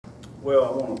Well,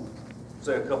 I want to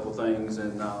say a couple of things,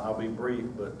 and I'll be brief,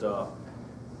 but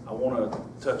I want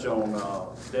to touch on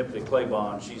Deputy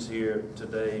Claybon. She's here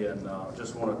today, and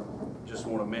just want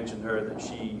to mention her that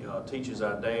she teaches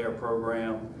our DARE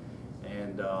program,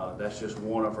 and that's just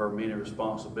one of her many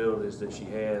responsibilities that she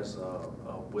has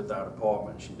with our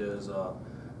department. She does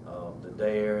the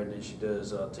DARE, and then she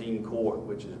does teen court,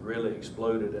 which has really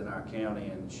exploded in our county,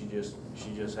 and she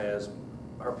just has,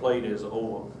 her plate is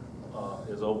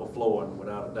overflowing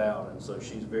without a doubt, and so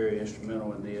she's very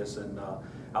instrumental in this. And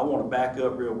I want to back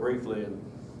up real briefly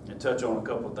and touch on a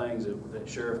couple of things that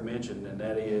Sheriff mentioned, and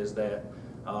that is that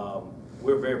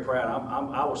we're very proud.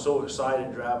 I was so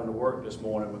excited driving to work this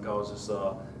morning because it's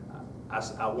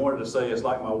I wanted to say it's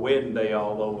like my wedding day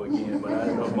all over again, but I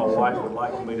didn't know if my wife would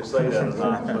like for me to say that or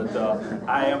not. But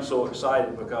I am so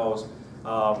excited because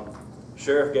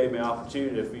Sheriff gave me an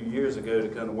opportunity a few years ago to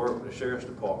come to work with the Sheriff's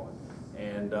Department,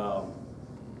 and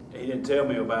he didn't tell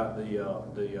me about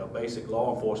the basic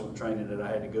law enforcement training that I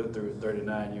had to go through at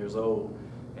 39 years old,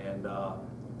 and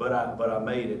but I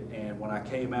made it. And when I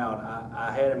came out,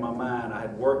 I had in my mind, I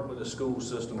had worked with the school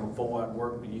system before. I'd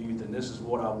worked with youth, and this is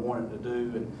what I wanted to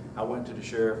do. And I went to the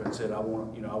sheriff and said, I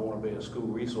want to be a school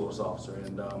resource officer.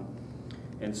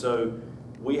 And so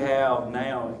we have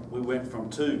now, we went from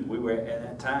two. We were, at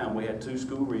that time, we had 2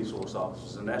 school resource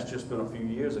officers, and that's just been a few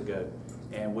years ago.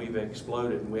 And we've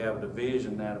exploded, and we have a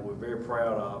division now that we're very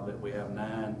proud of, that we have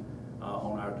 9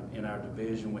 in our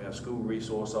division. We have school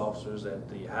resource officers at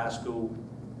the high school,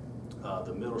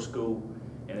 the middle school,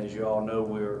 and as you all know,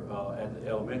 we're at the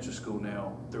elementary school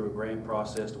now through a grant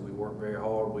process that we work very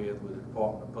hard with the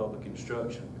Department of Public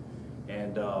Instruction.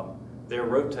 And they're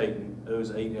rotating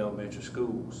those 8 elementary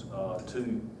schools,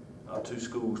 two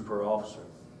schools per officer.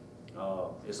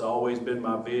 It's always been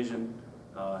my vision,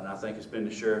 and I think it's been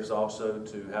the sheriff's also,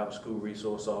 to have a school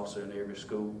resource officer in every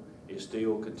school. It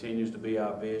still continues to be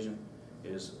our vision.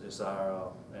 It's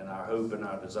our hope and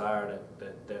our desire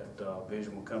that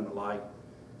vision will come to light.